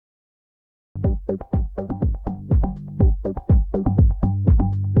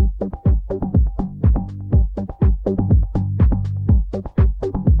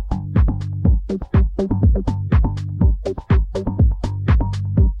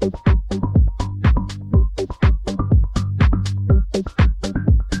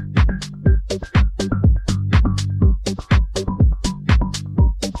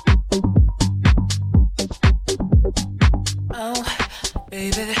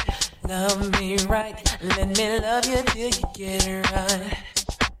love me right. Let me love you till you get it right.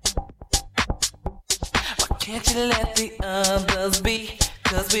 Why can't you let the others be?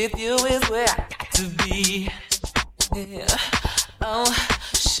 'Cause with you is where I got to be. Yeah. Oh,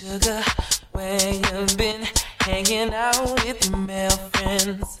 sugar, where you been? Hanging out with your male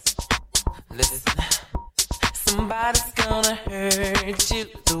friends. Listen, somebody's gonna hurt you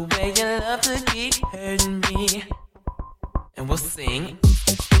the way you love to keep hurting me. And we'll sing.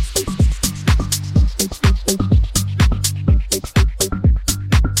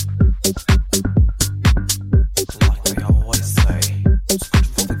 Like they always say, it's good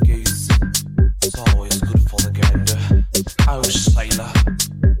for the goose, it's always good for the gander. Oh, sailor.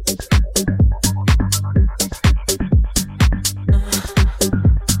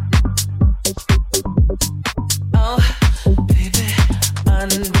 Oh, baby,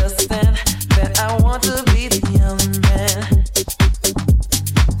 understand that I want to be the young man.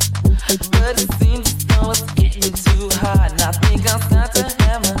 But it seems as though it's getting too hard, and I think I'll start to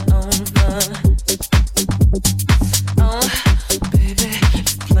have my own fun. Oh, baby,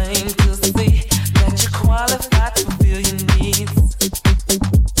 it's plain to see that you're qualified to fulfill your needs.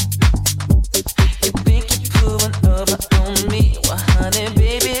 You think you're pulling over on me? Well, honey,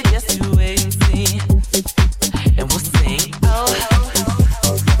 baby, just you wait and see. And we'll sing, oh,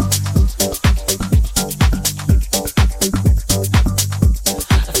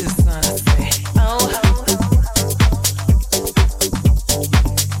 this son I say, oh,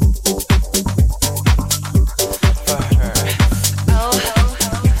 for her, oh,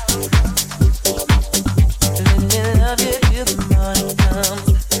 let me love you till the morning comes.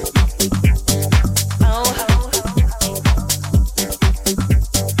 Oh,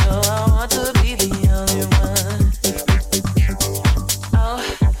 no, I want to be the only one. Oh,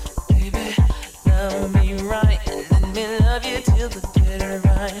 baby, love me right. Let me love you till the bitter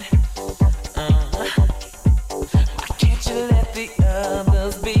right. Why can't you let the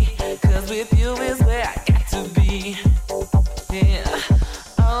others be? 'Cause with you is where I got to be. Yeah.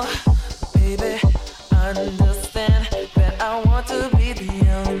 Oh, baby, understand that I want to be the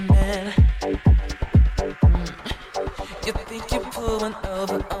young man. You think you're pulling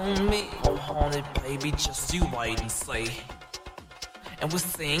over on me? Well, honey, baby, just you wait and see. And we'll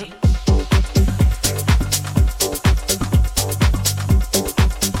sing.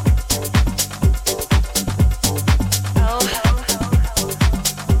 Oh,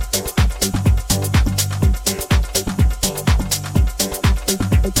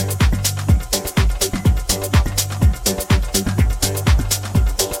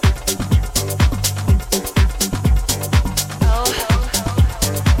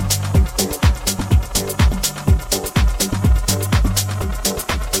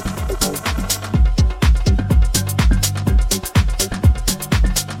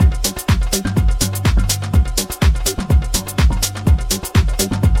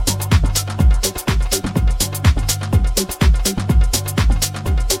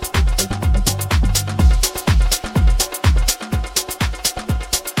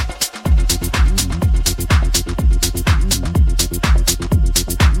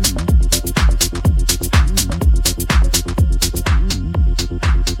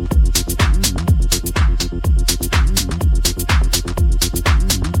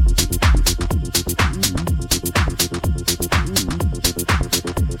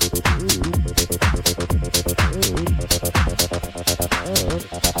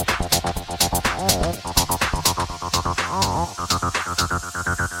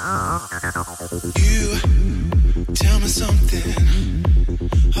 You tell me something.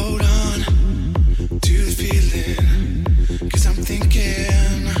 Hold on to the feeling. 'Cause I'm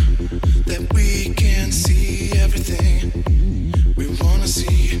thinking that we can see everything we wanna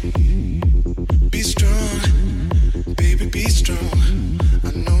see. Be strong, baby, be strong.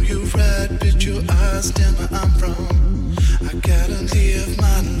 I know you're right, but your eyes tell me I'm wrong. I gotta live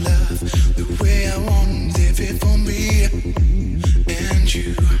my life the way I want to live it for me and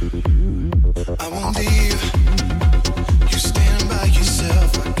you. I won't leave you standing by your side.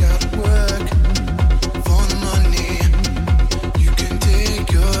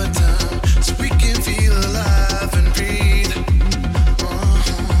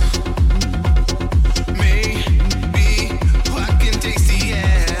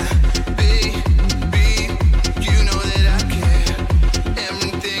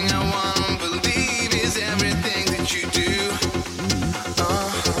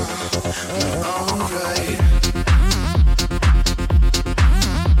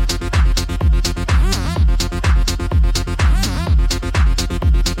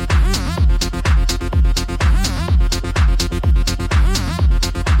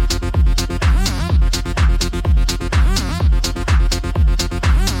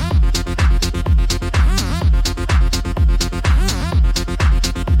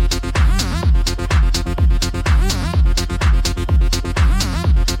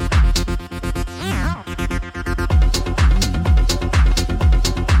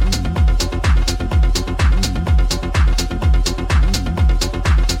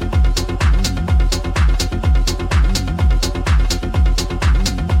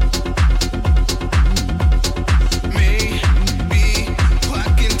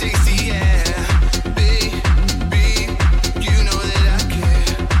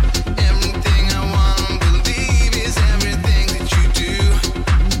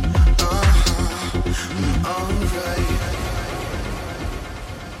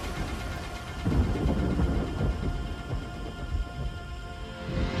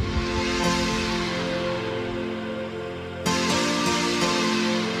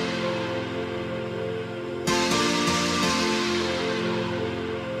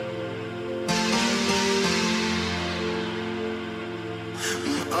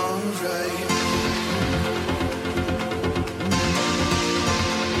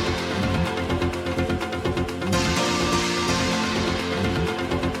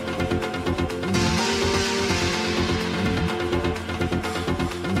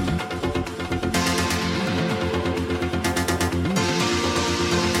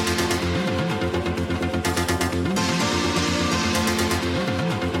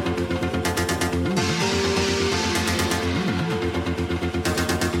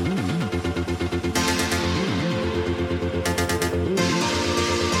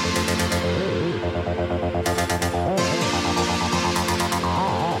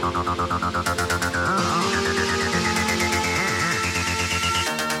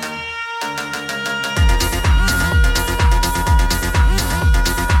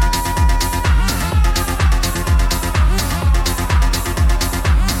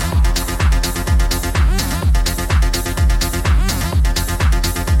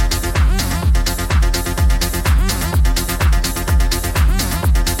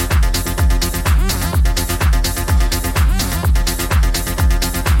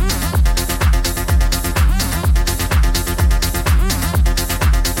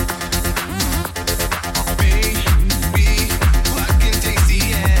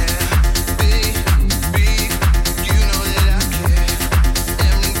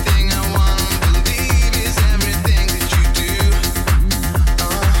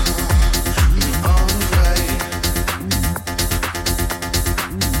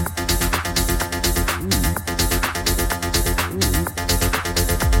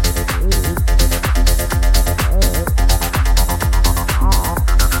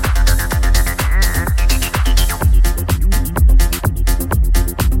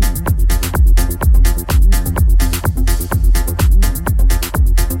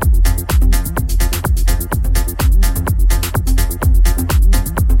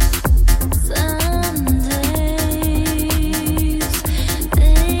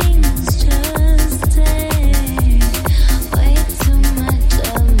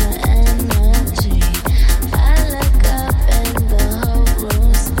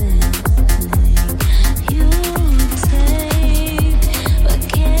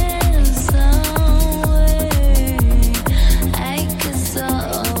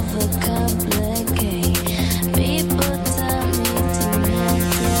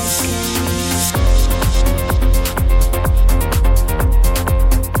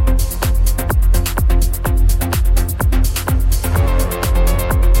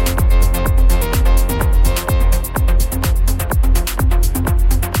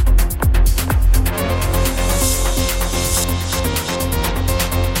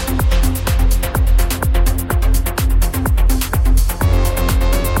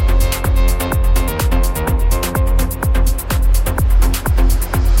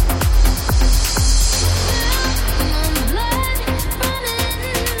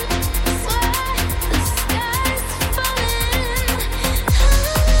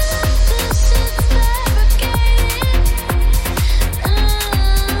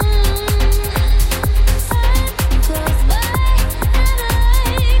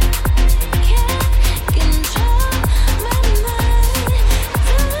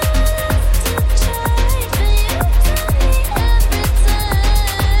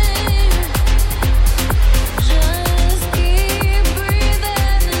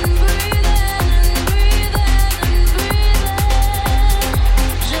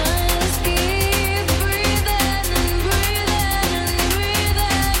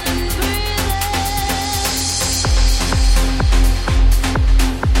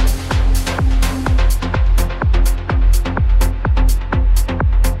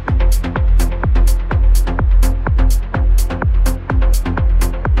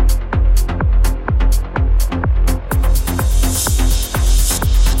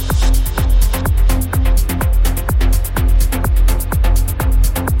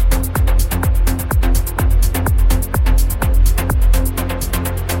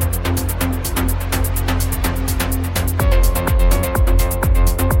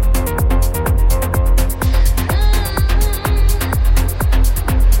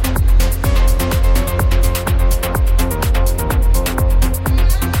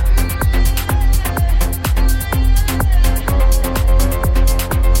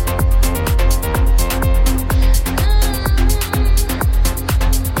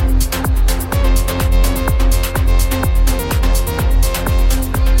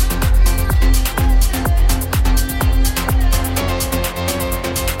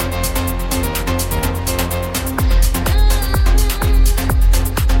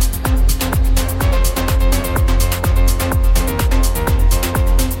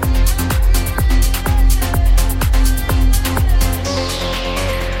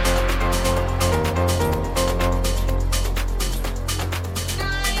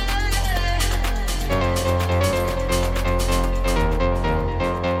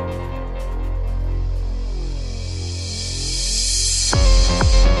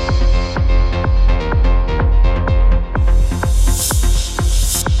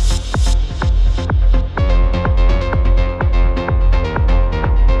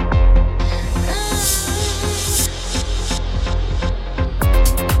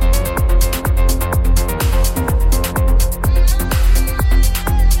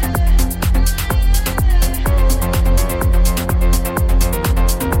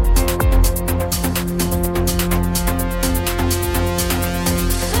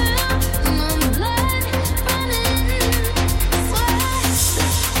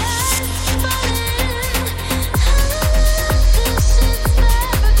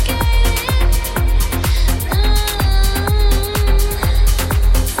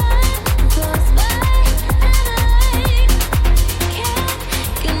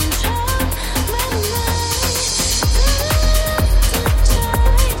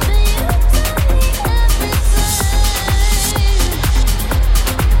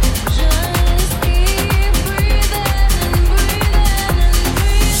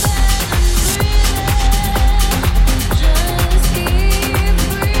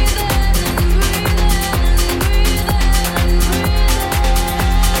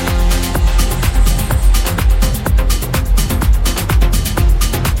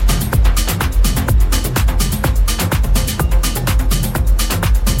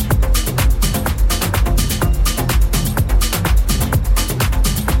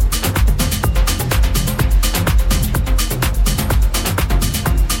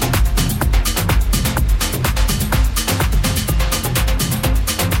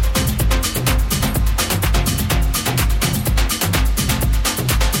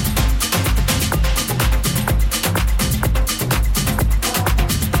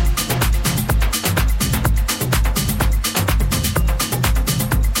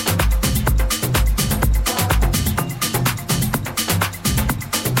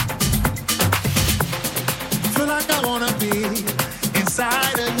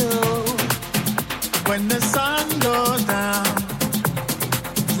 when the sun goes down.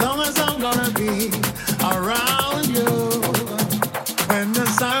 As long as I'm gonna be around you. When the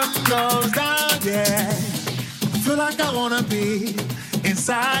sun goes down, yeah. I feel like I wanna be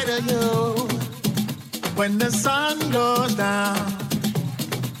inside of you. When the sun goes down.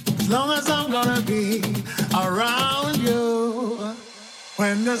 As long as I'm gonna be around you.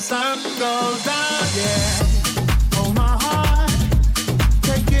 When the sun goes down, yeah. Oh, my heart,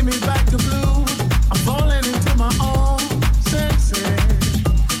 taking me back to blue. I'm falling into my own senses.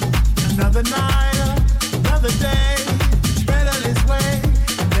 Another night, another day. It's better this way.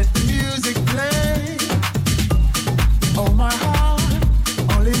 Let the music play. Oh, my heart,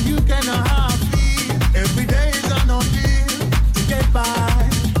 only you can know how I feel. Every day is an ordeal to get by.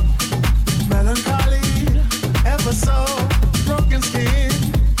 Melancholy, ever so broken skin,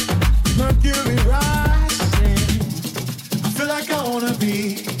 mercury rising. I feel like I wanna be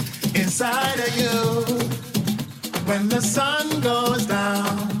inside of you. When the sun goes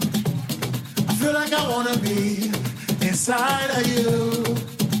down, I feel like I wanna be inside of you.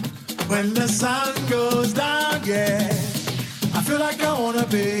 When the sun goes down, yeah, I feel like I wanna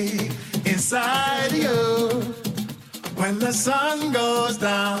be inside of you. When the sun goes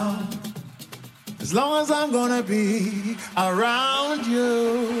down. As long as I'm gonna be around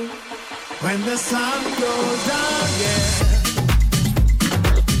you. When the sun goes down, yeah.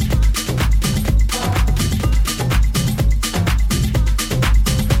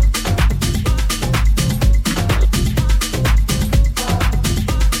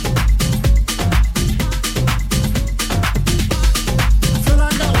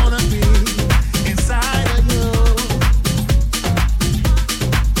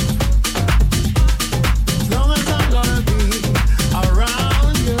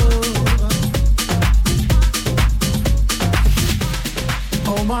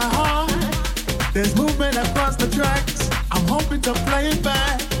 There's movement across the tracks. I'm hoping to play it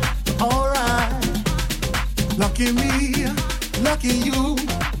back. Alright. Lucky me, lucky you.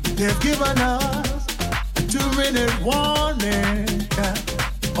 They've given us a 2-minute warning.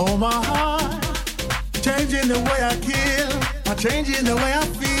 Oh, my heart, changing the way I kill, or changing the way I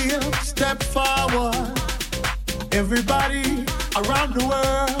feel. Step forward. Everybody around the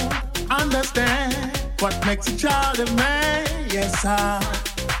world understand what makes a child a man. Yes, I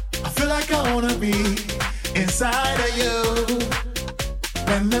feel like I wanna be inside of you.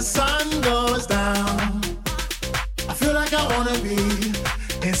 When the sun goes down, I feel like I wanna be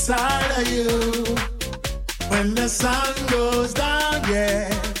inside of you. When the sun goes down, yeah,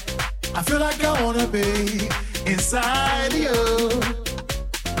 I feel like I wanna be inside of you.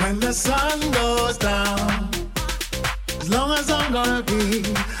 When the sun goes down, as long as I'm gonna be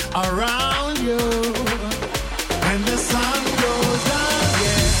around you. When the sun goes down,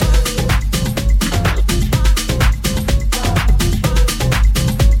 yeah.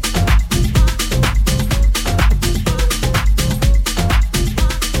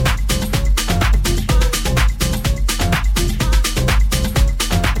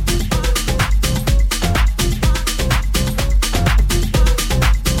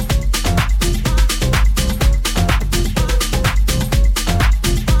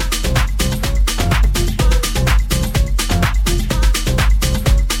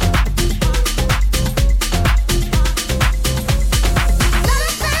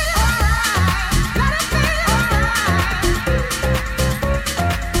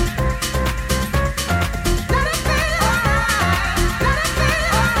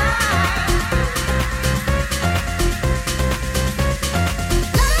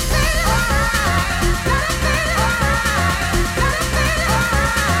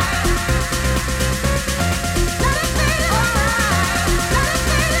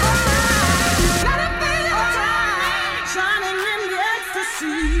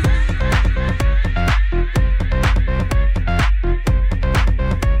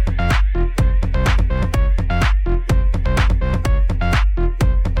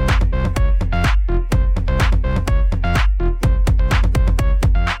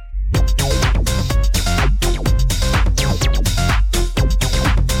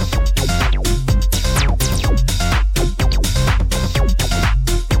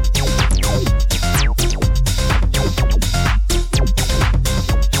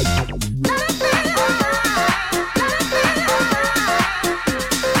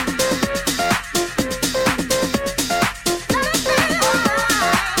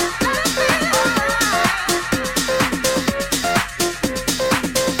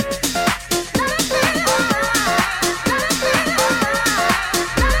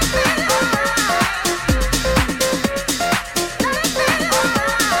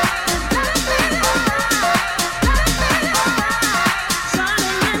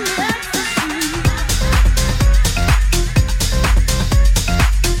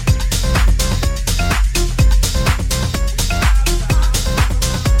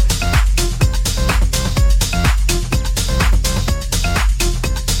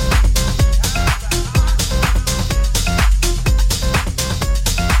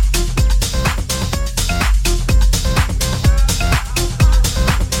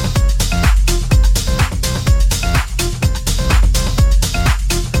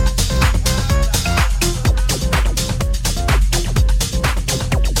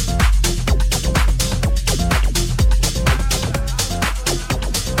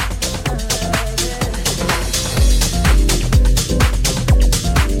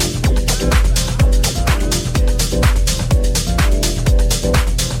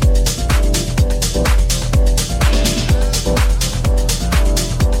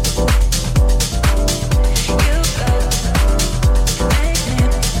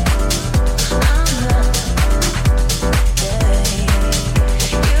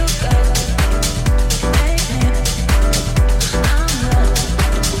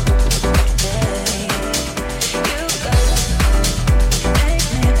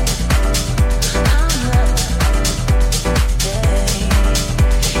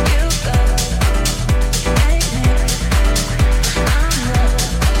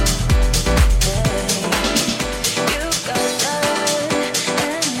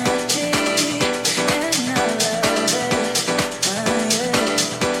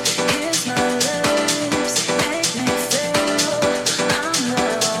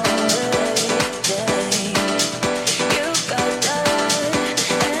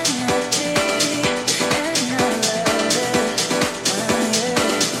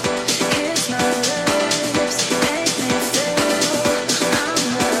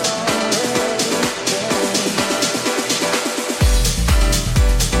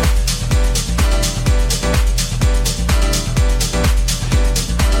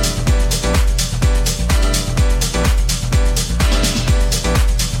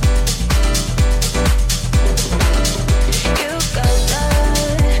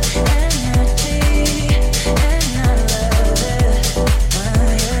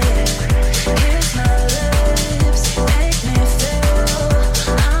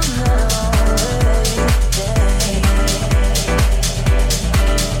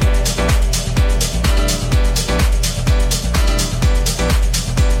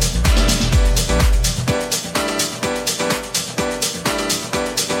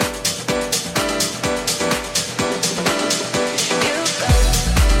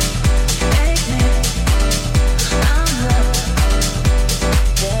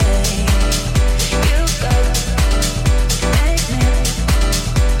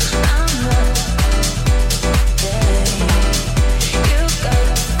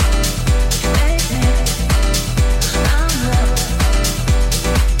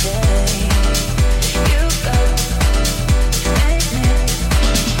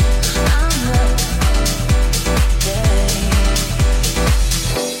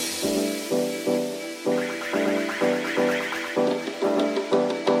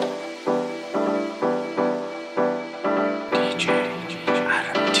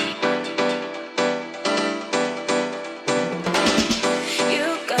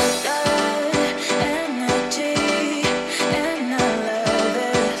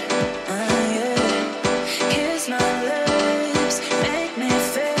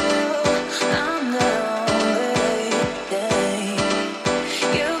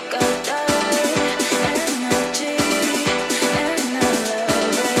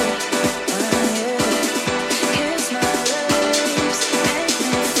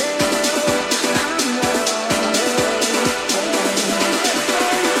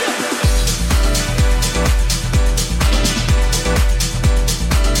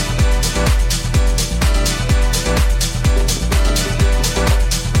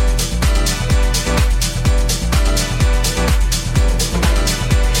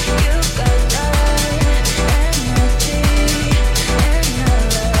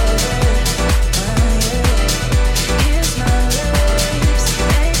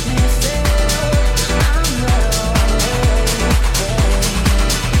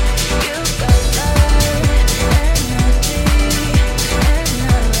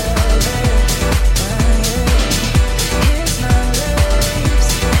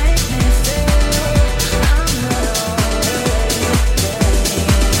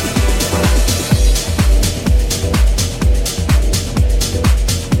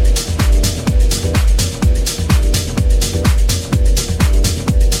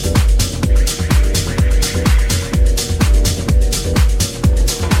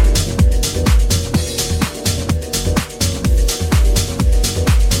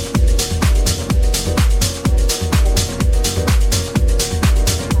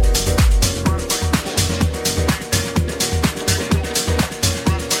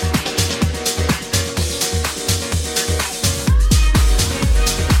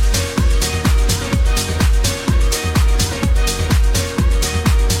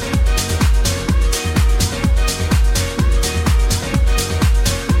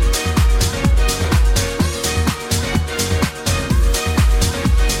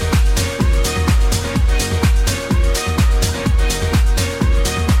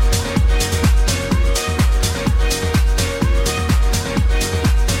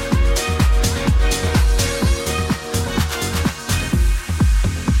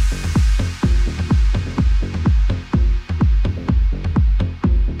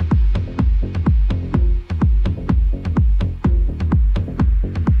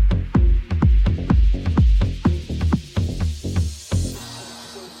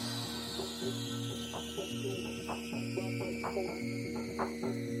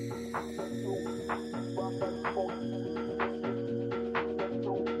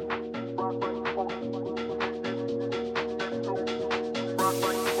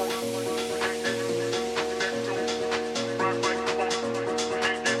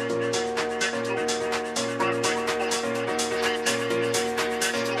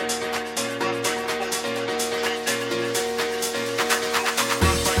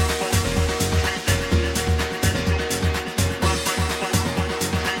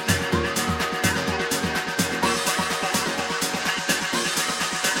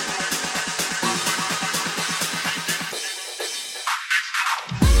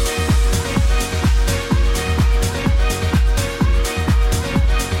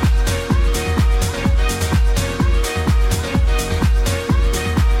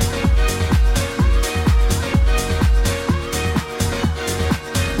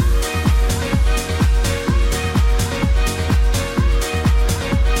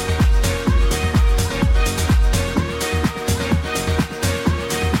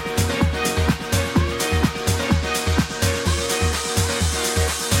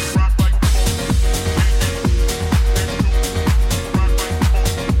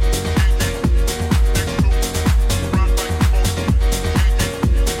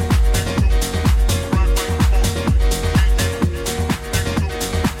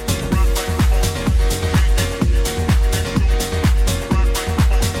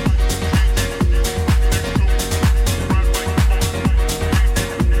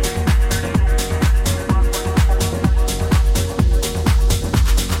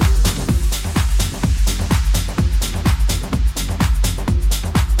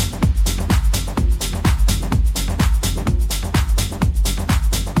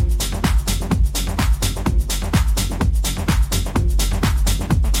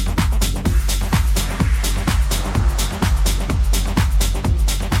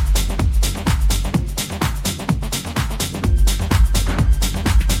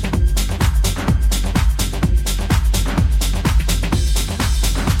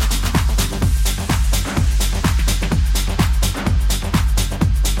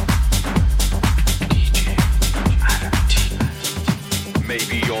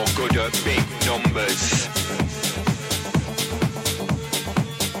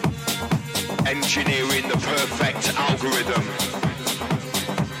 Engineering the perfect algorithm.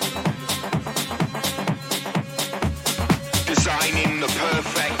 Designing the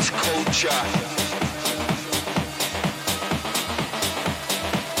perfect culture.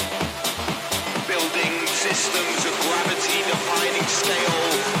 Building systems of gravity defining scale.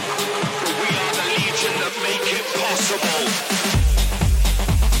 But we are the legion that make it possible.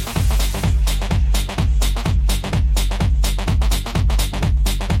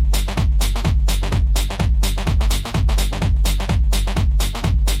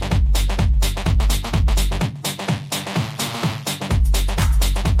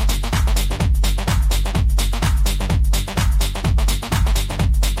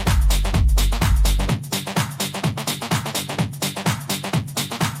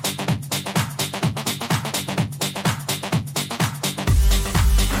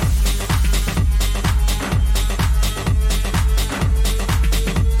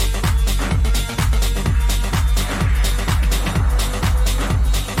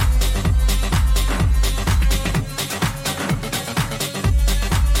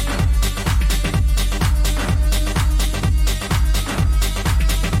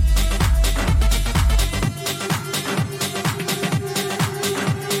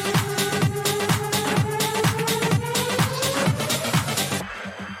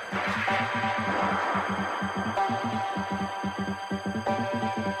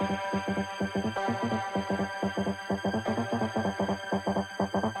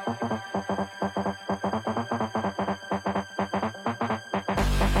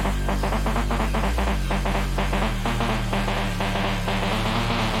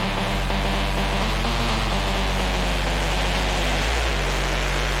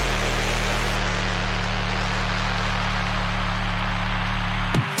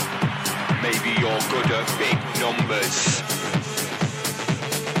 Good at big numbers.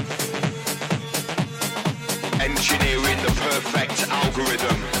 Engineering the perfect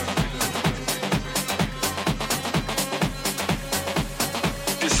algorithm.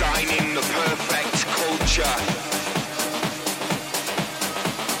 Designing the perfect culture.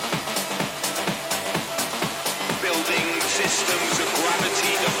 Building systems of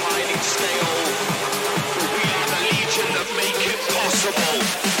gravity defining scale. But we are the legion that make it possible.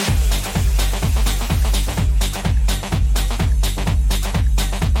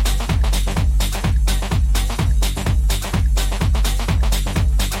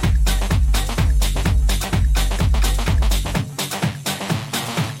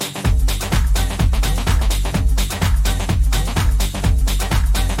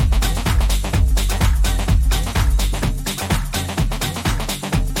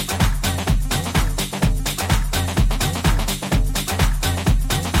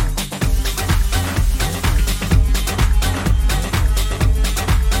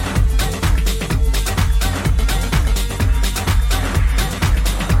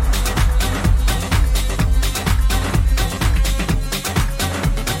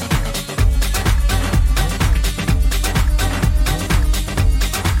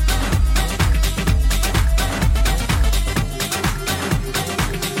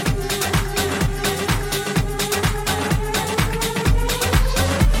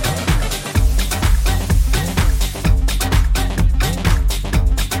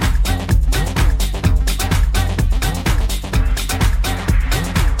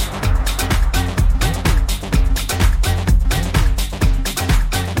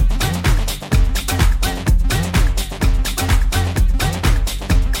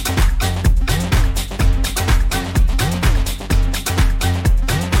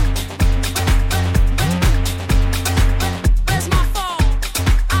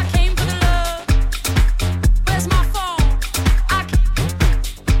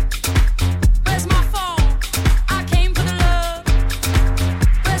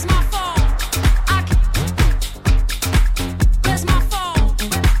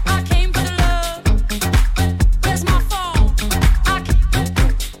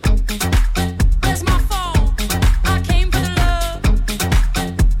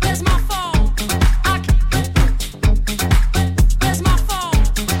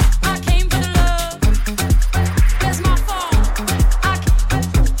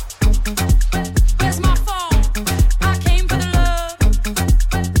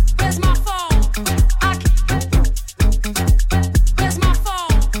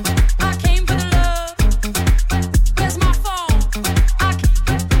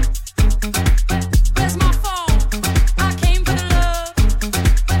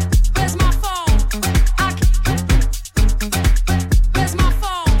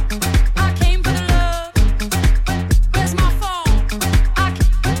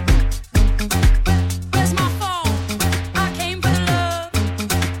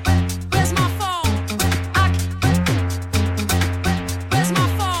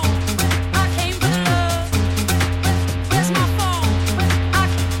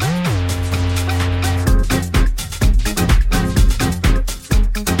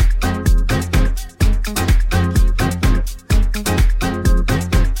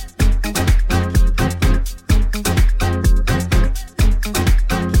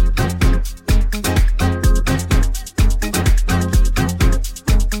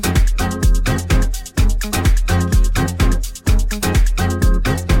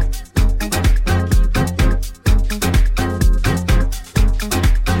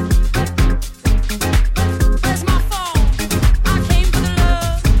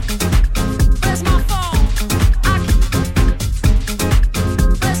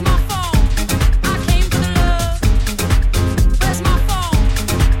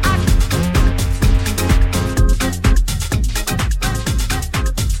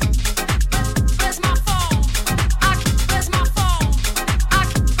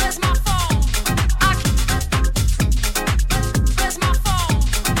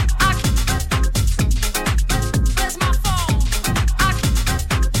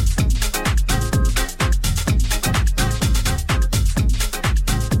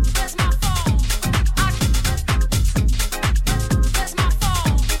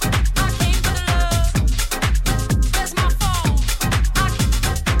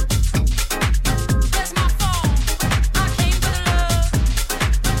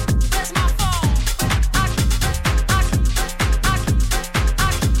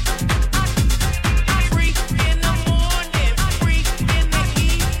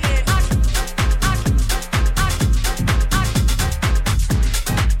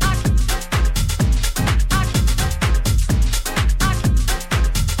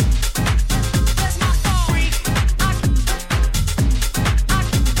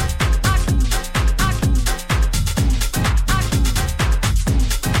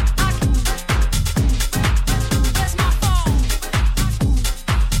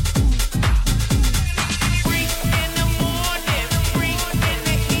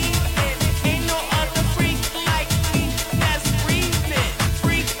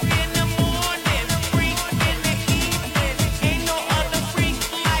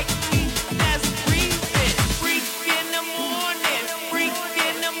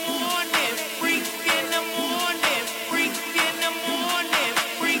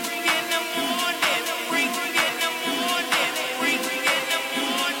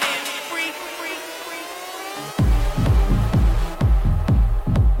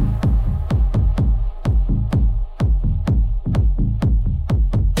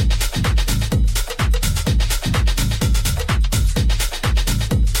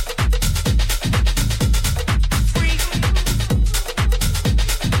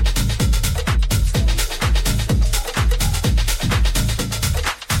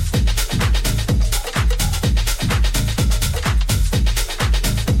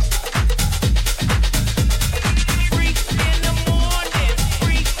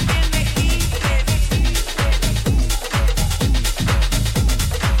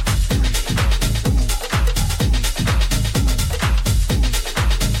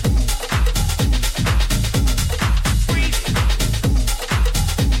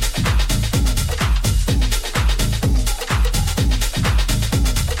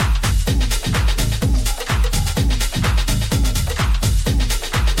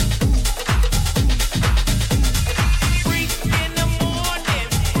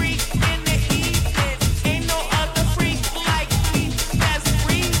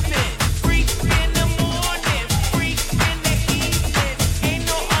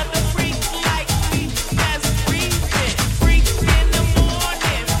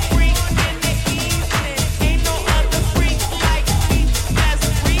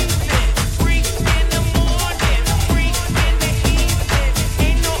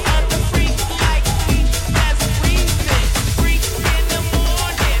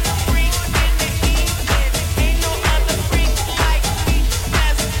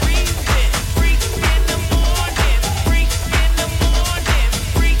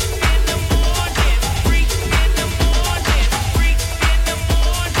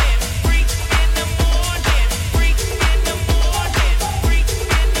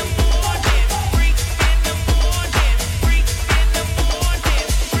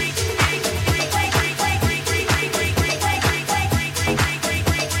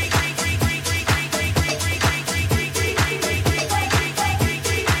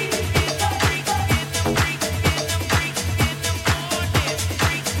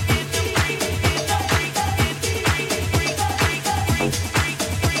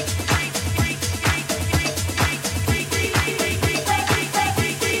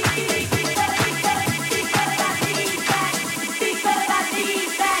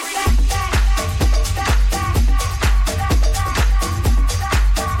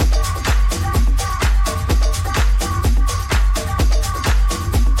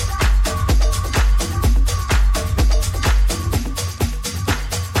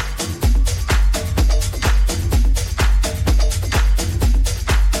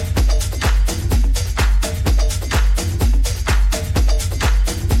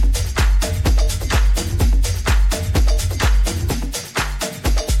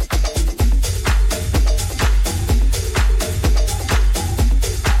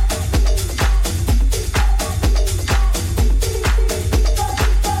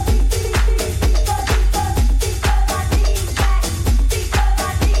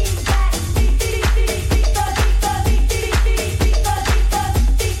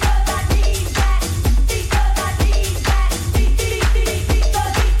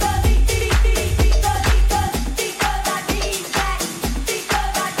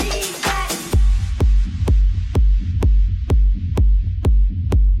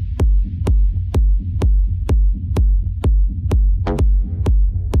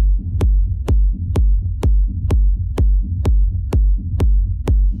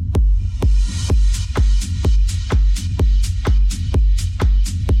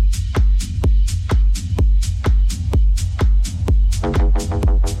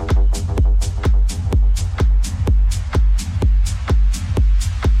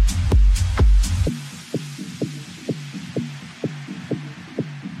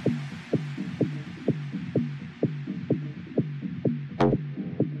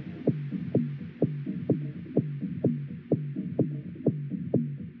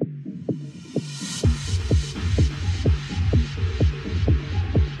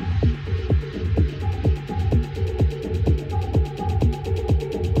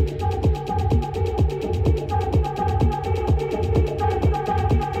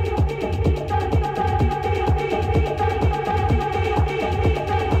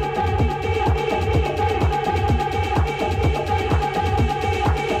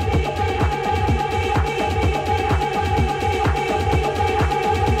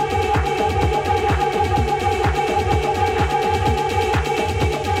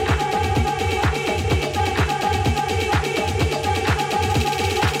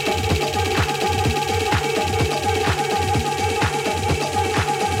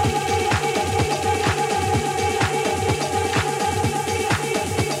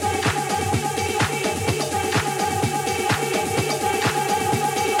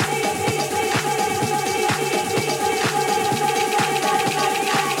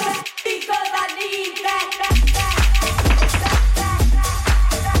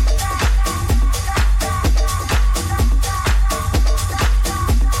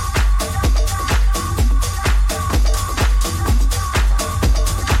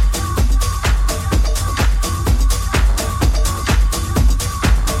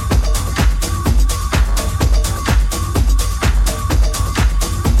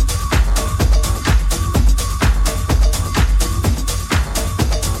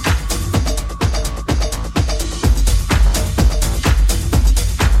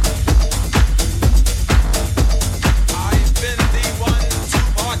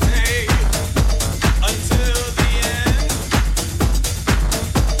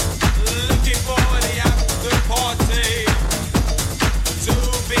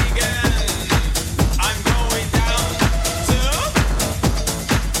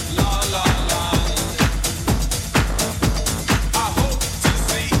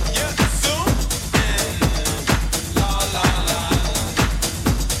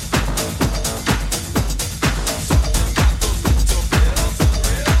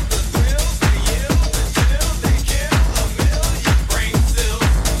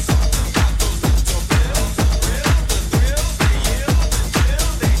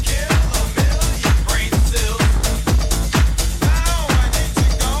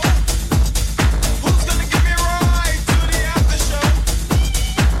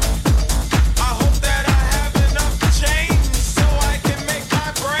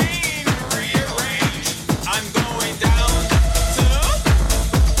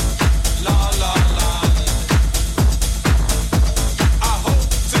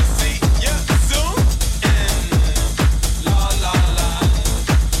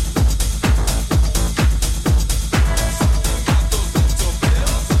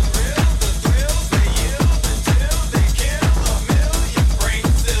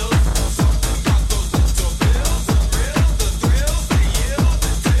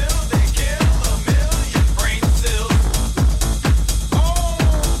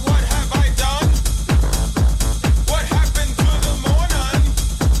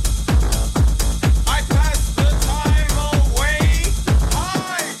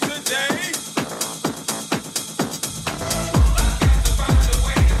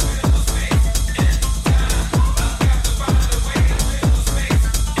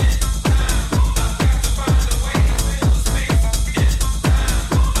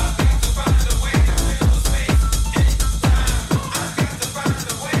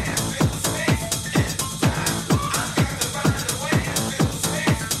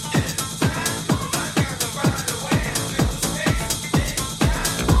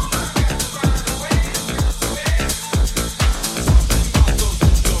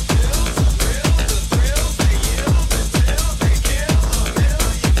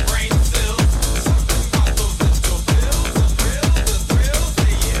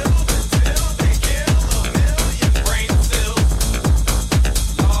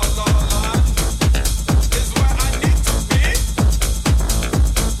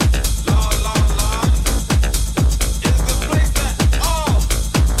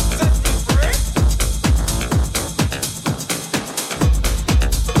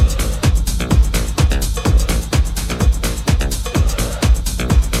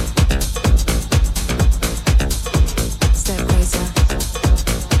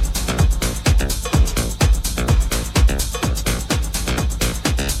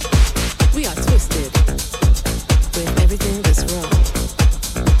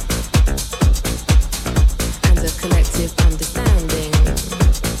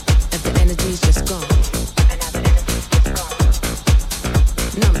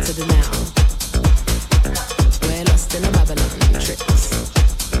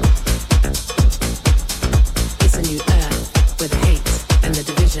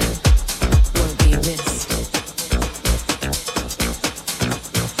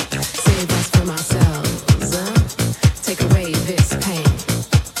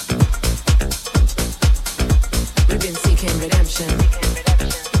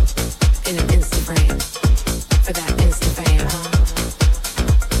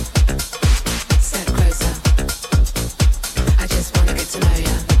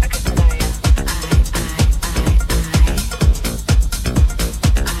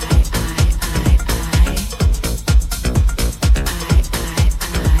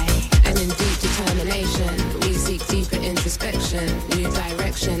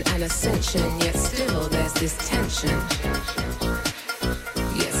 direction and ascension, yet still there's this tension.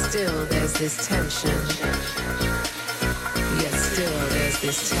 Yet still there's this tension. Yet still there's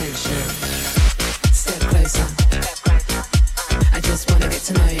this tension. Step closer. I just wanna get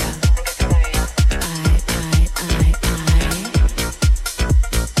to know ya.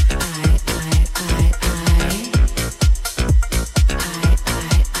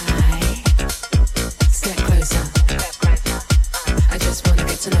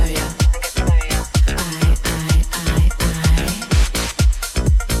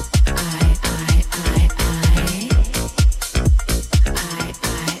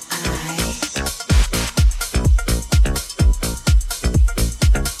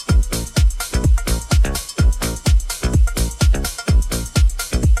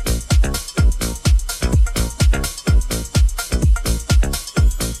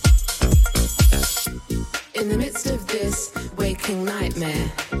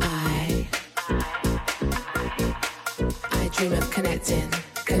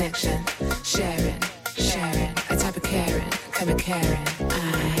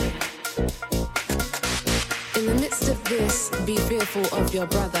 Your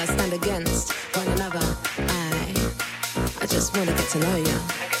brother, stand against one another. I just wanna get to know you.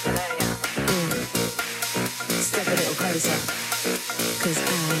 Step a little closer, 'cause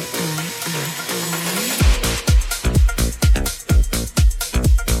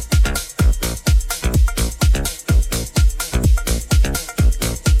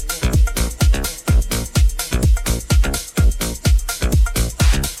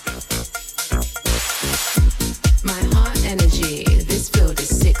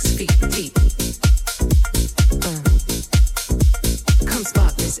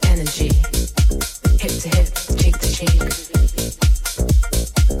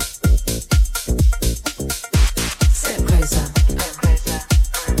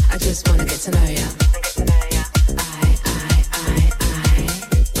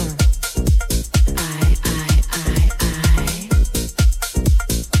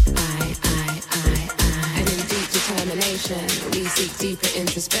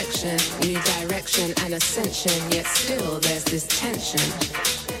yet still there's this tension.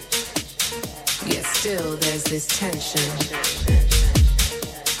 Yet still there's this tension.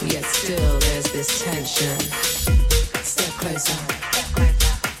 Yet still there's this tension. Step closer.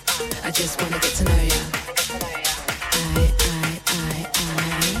 I just wanna get to know ya.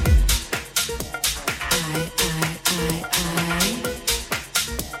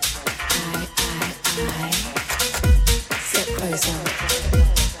 Step closer.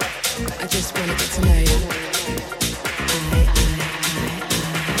 I just wanna get to know ya.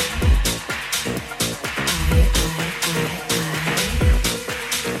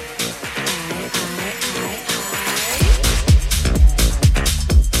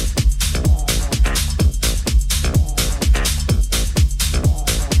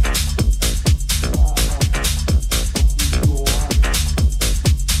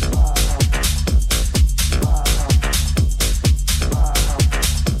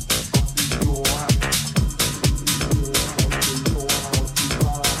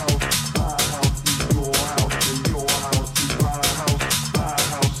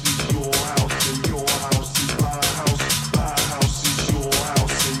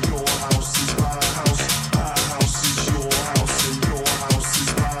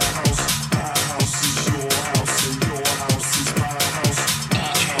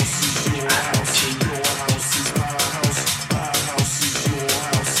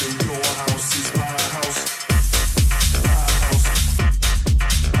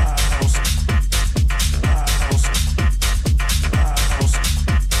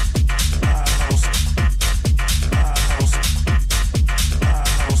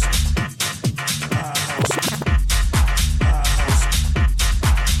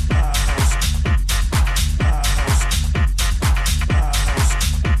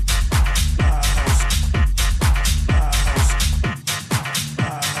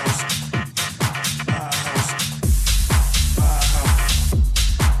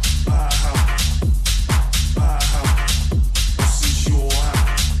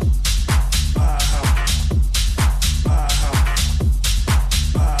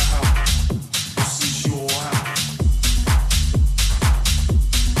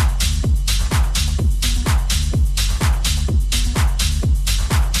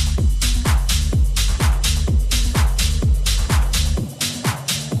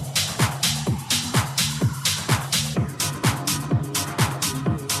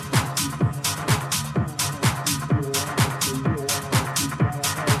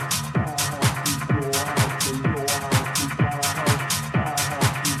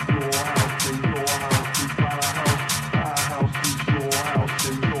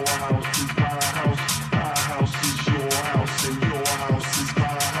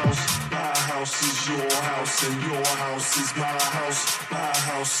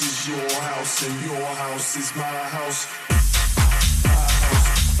 house is your house, and your house is my house.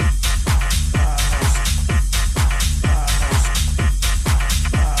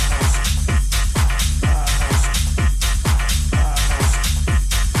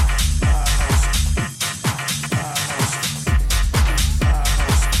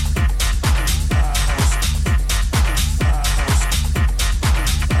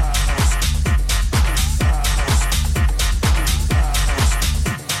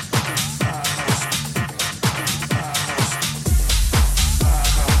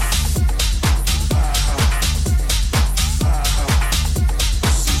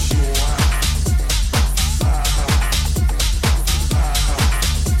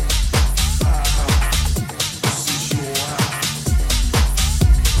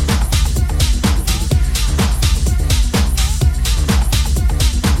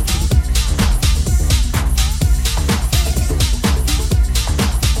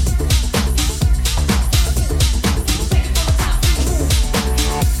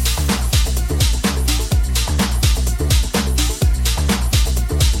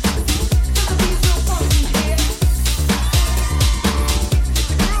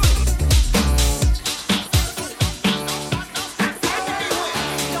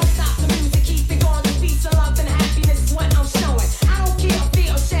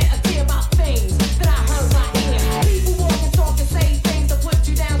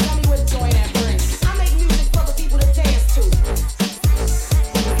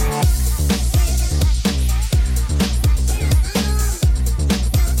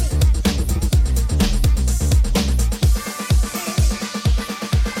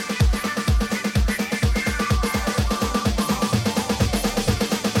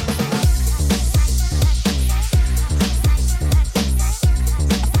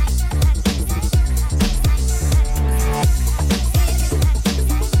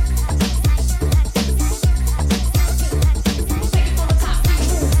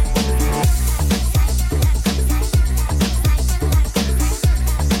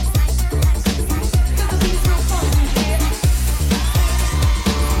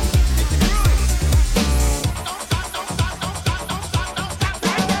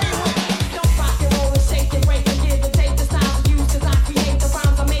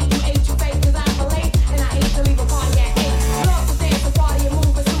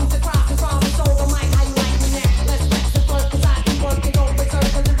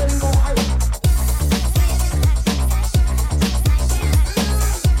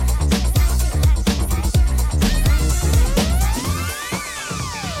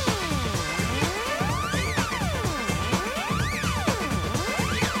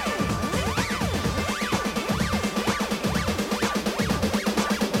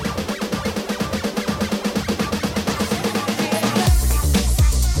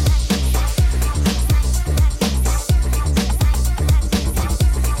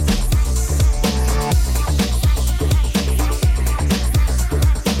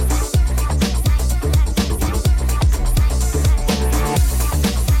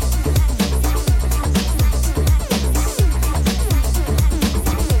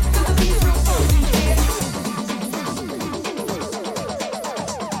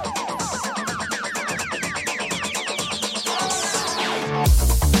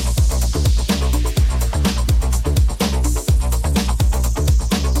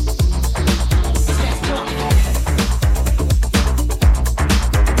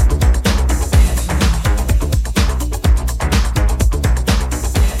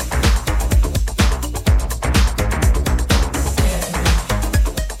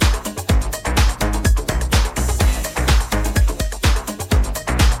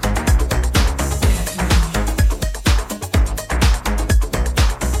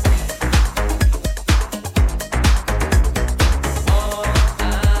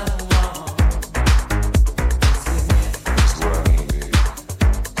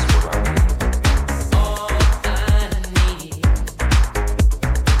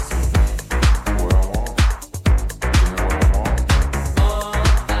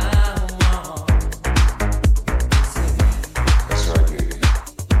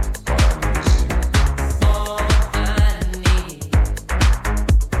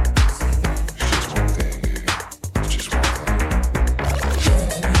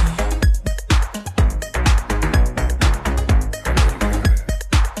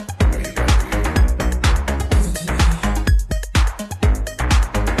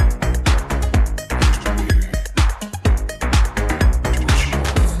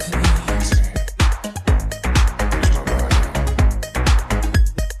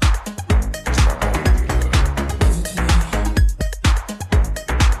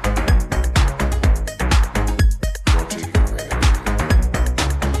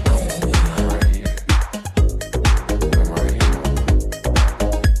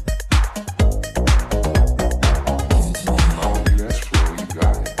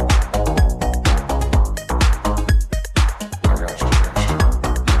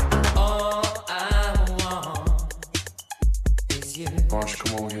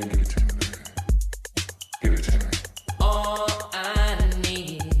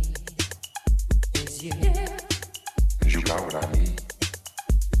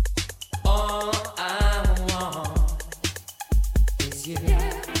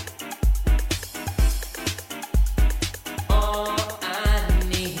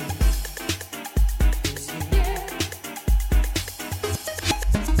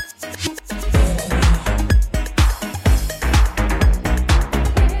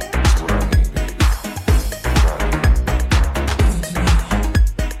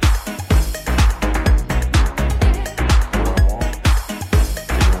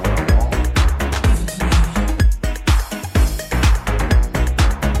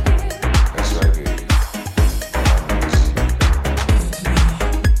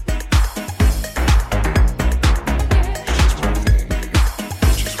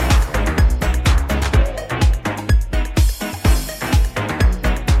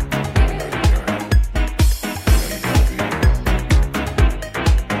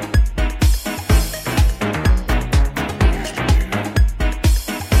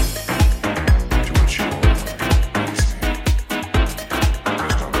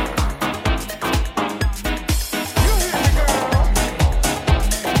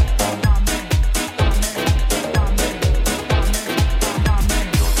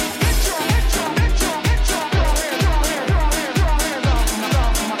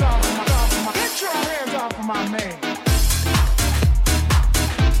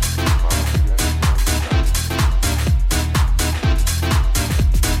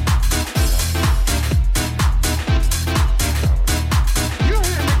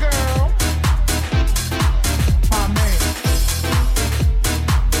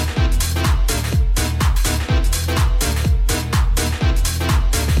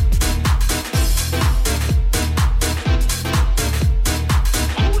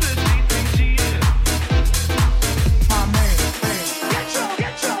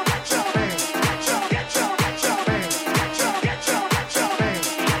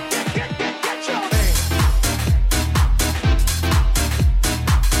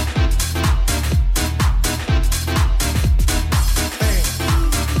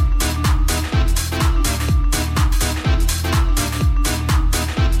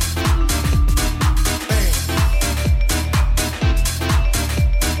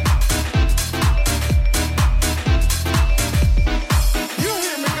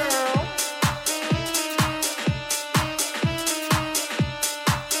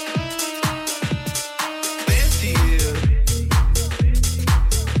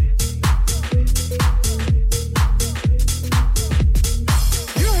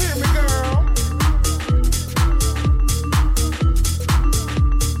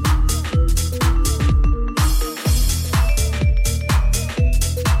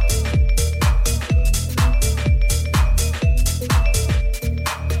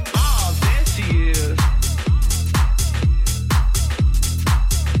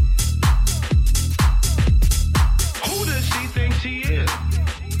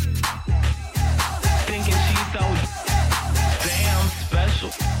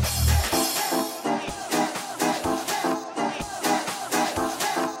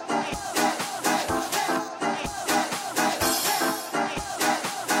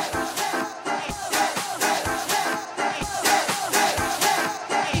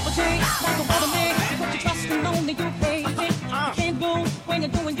 only you, baby. You can't move when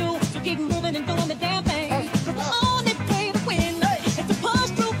you're doing you, so keep moving and doing the damn thing. The only way to win is to push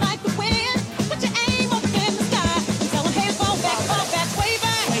through like the wind. Put your aim up in the sky and tell them, hey, fall back, way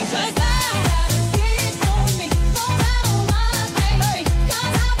back. 'Cause I gotta keep going me, no matter what, baby.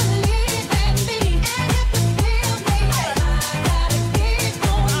 'Cause I believe in me, and if you feel me, I gotta keep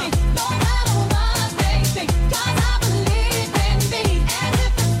going me, no matter what, baby. 'Cause I believe in me, and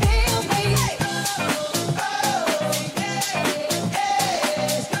if you feel me.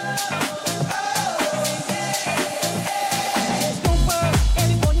 Don't worry,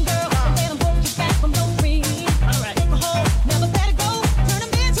 every boy and girl, and let 'em hold you back from your dreams. Take a hold, never let it go. Turn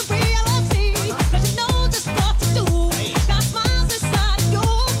 'em into reality. 'Cause you know just what to do. Got smiles inside of you.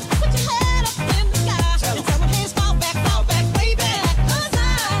 Put your head up in the sky and tell 'em, hands fall back, way back. 'Cause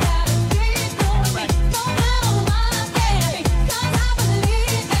I gotta keep going me, no matter what, baby. 'Cause I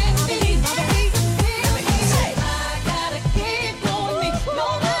believe in me, and if you feel me, I gotta keep going me, no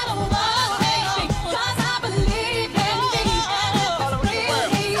matter what, baby. 'Cause I believe in me, and if you feel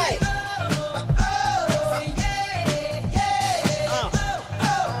me.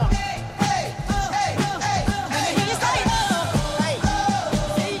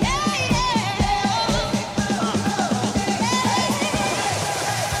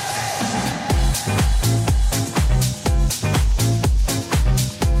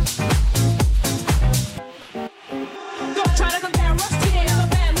 Don't try to compare us to them. I'm a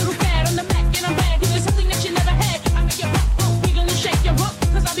bad little fat on the Mac, and I'm bad. Give you something that you never had. I make you rock, wiggle and shake your rump.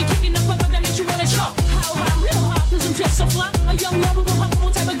 'Cause I be kicking the fucker that makes you wanna jump. How I'm real hot, 'cause I'm just so fly. A young, lovable,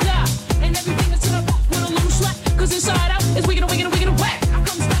 huggable type of guy. And everything that's in a pop with a little slack. 'Cause inside out is wiggin' and whack. I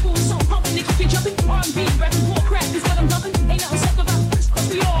come snapping with some pumping to keep you jumping. R&B, rapping, bull crap is what I'm dumping. Ain't nothing stuck about this, 'cause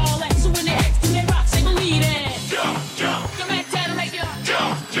we all that. So when they X, then they rock, say believe it. The Mac Dad'll make you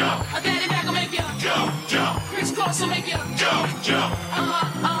a daddy Mac will make you Chris Cross will make you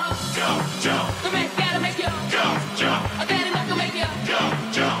The Mac Dad'll make you a daddy Mac will make you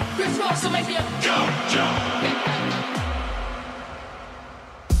Chris Cross will make you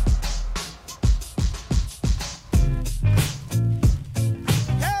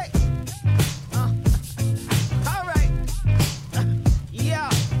Hey! All right. Yeah.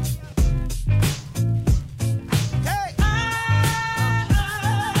 Hey!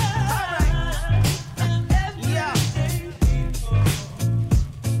 All right. Yeah.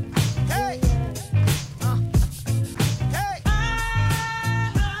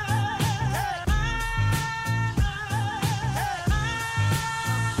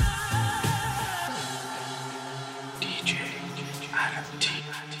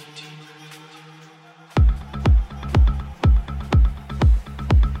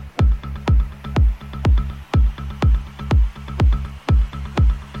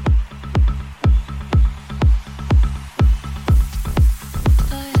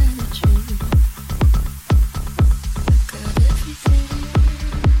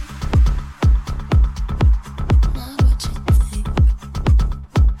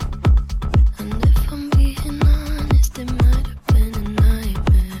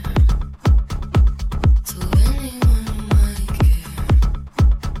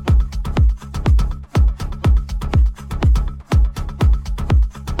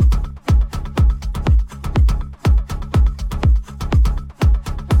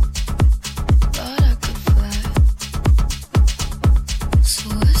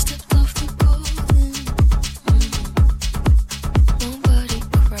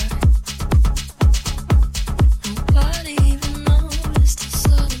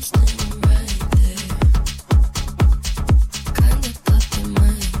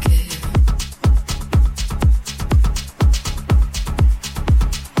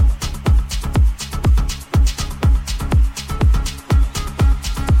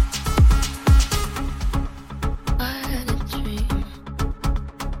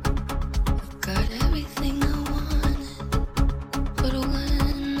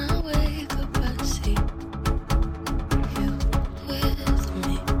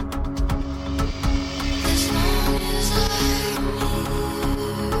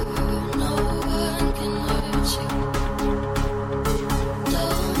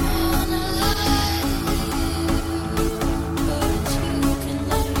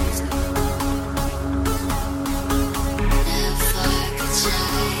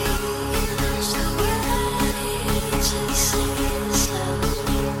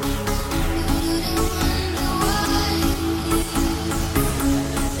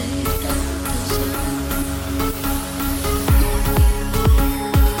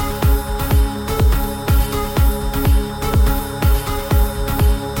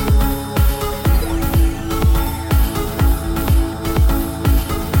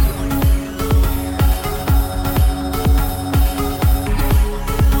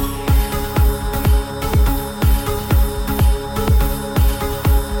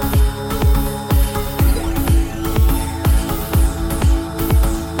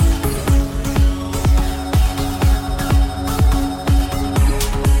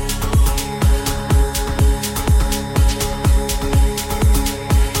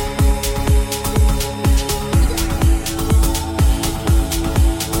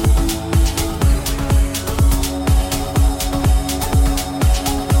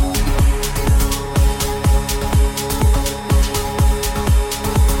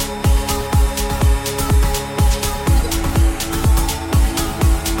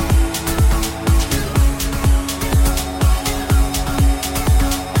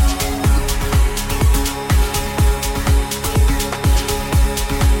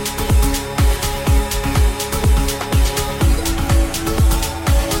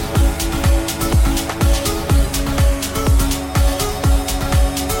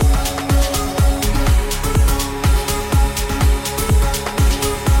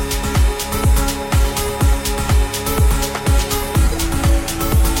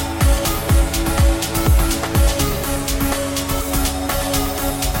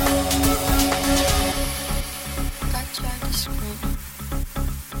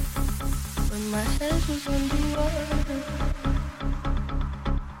 my head was underwater.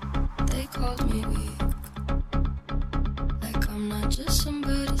 They called me weak, like I'm not just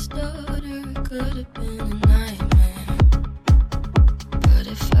somebody's daughter. It could have been a nightmare, but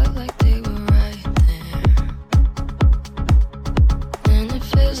it felt like they were right there. And it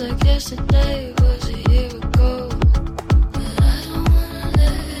feels like yesterday was a year ago. But I don't wanna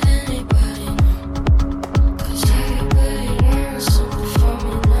let anybody know, 'cause everybody wants something from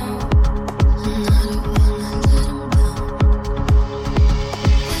me now. And I don't wanna let them down.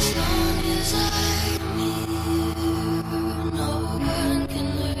 As long as I'm here, no one can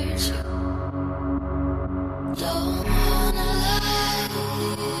hurt you. Don't wanna lie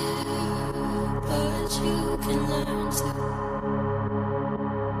here, but you can learn to.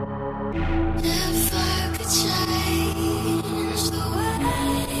 If I could change the way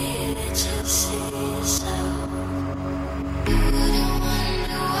that you see yourself, you wouldn't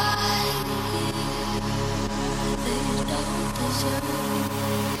wonder why they don't deserve you.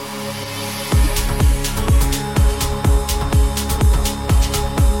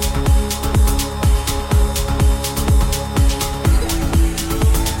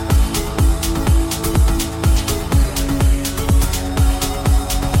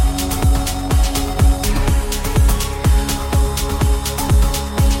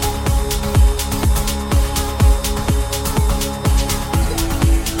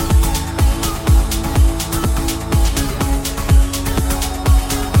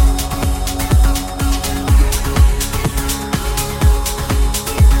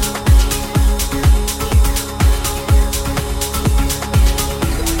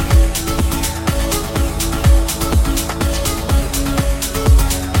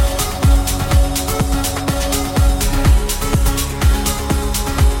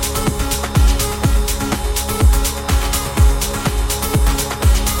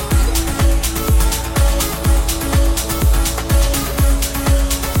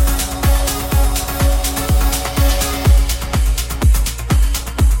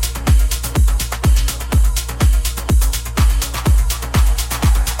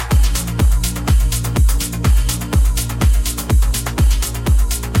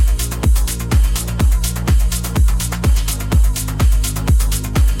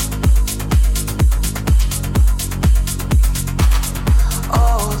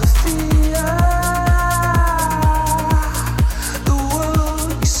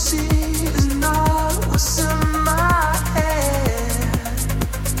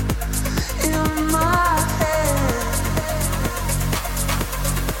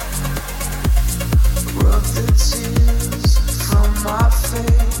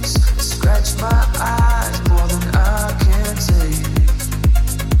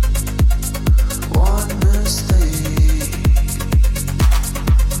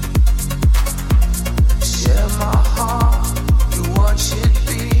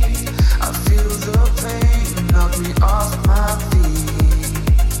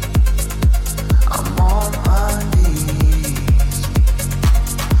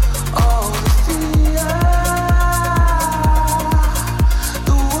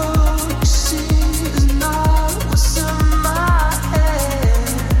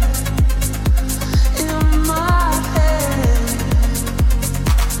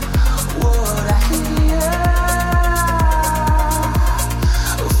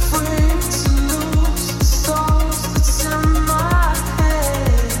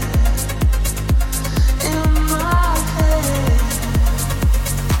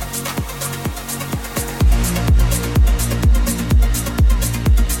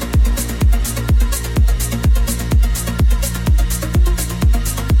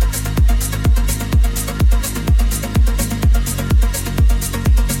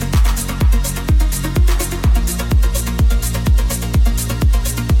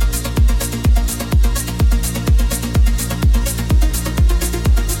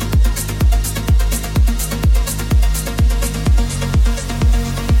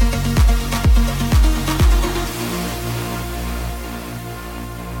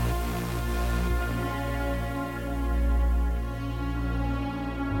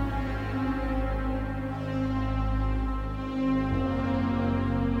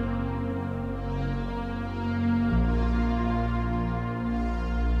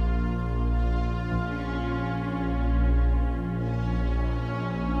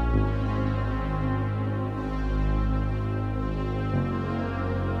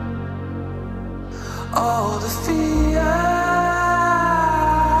 all the fear.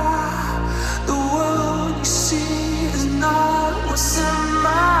 The world you see is not what's in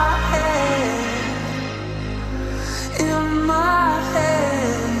my head. In my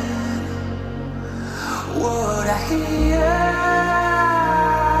head. hear,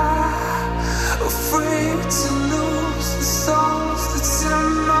 afraid to lose the songs that's in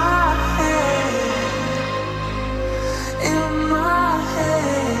my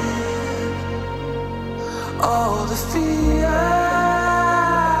head, all the fear,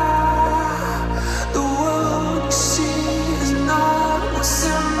 the world you see is not what's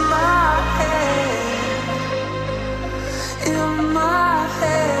in my head,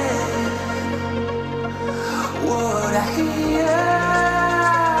 what I hear,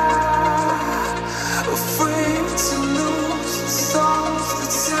 afraid to lose the songs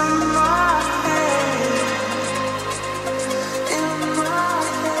that's in my head, in my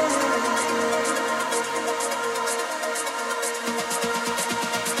head.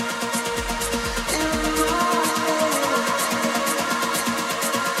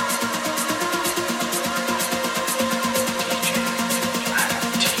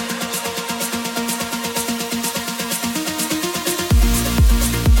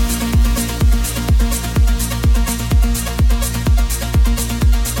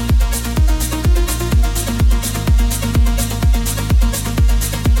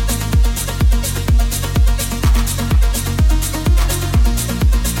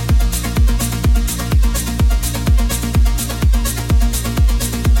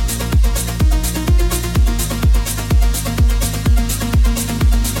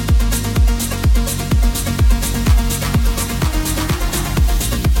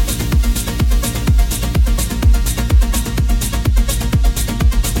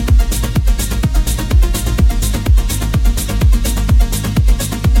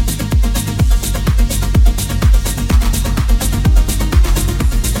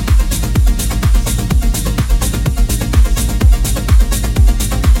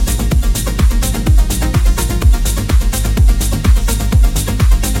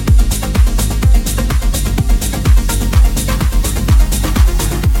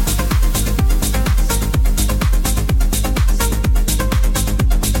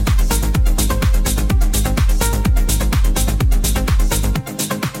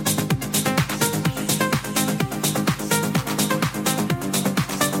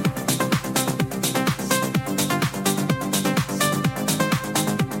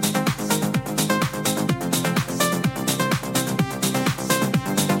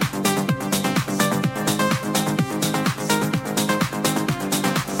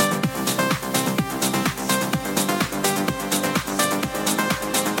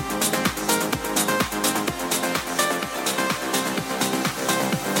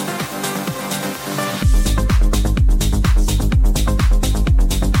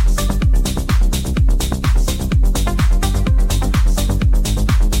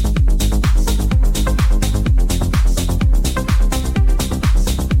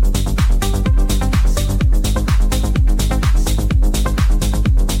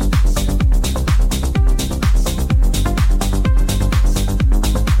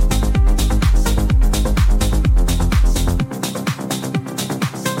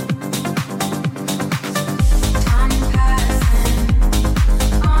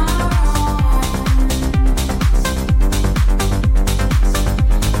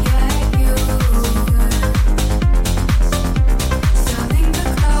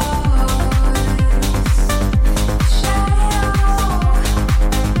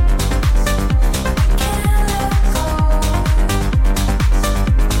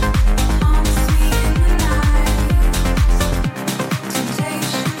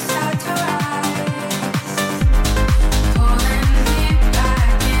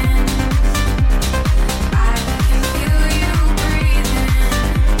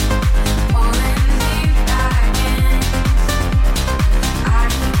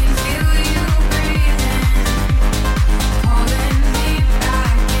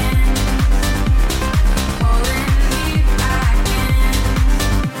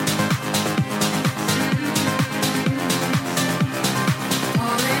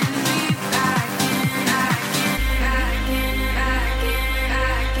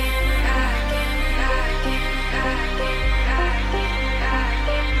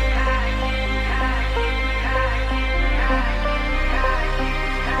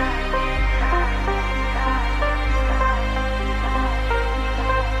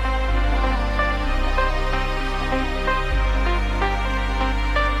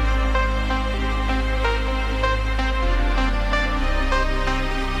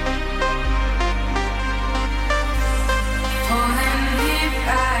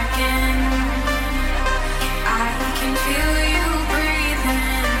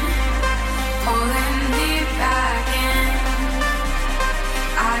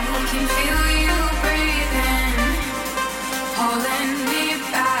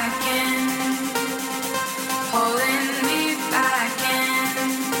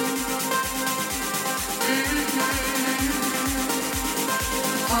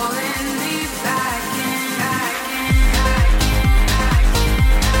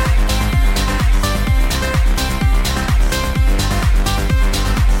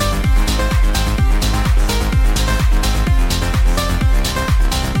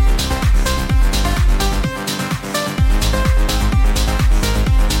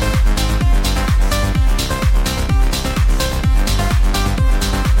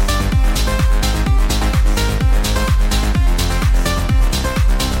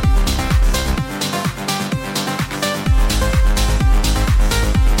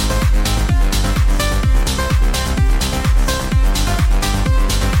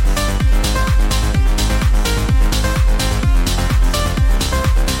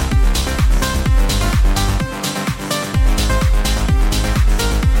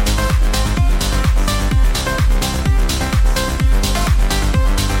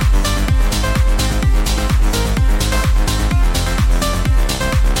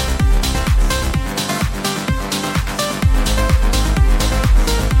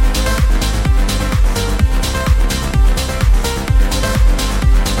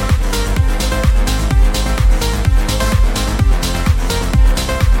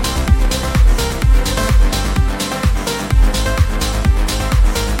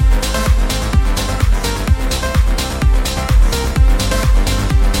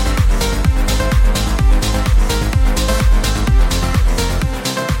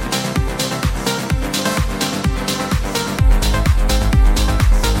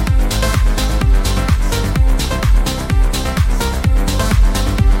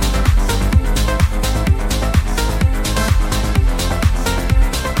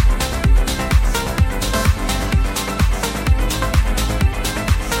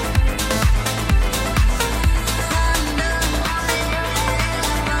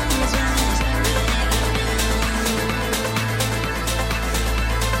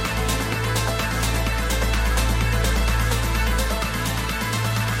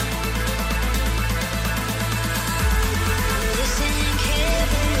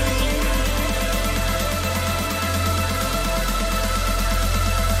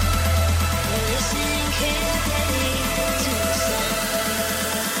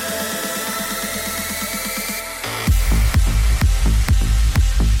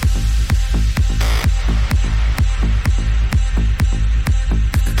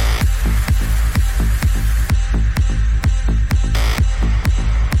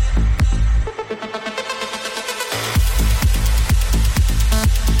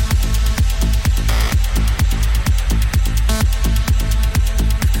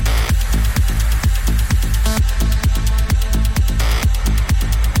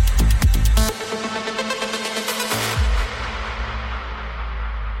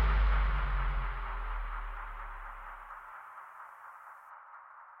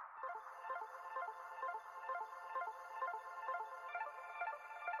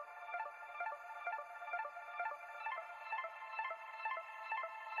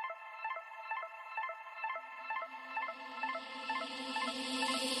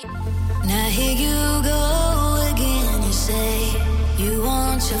 here you go again. You say you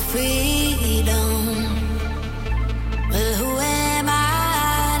want your freedom. Well, who am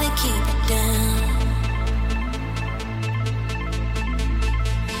I to keep it down?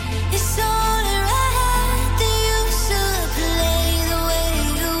 It's only right that you should play the way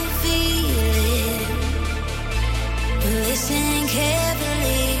you feel it. Listen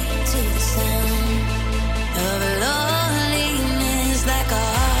carefully to the sound of loneliness, like a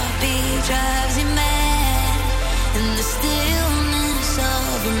heartbeat.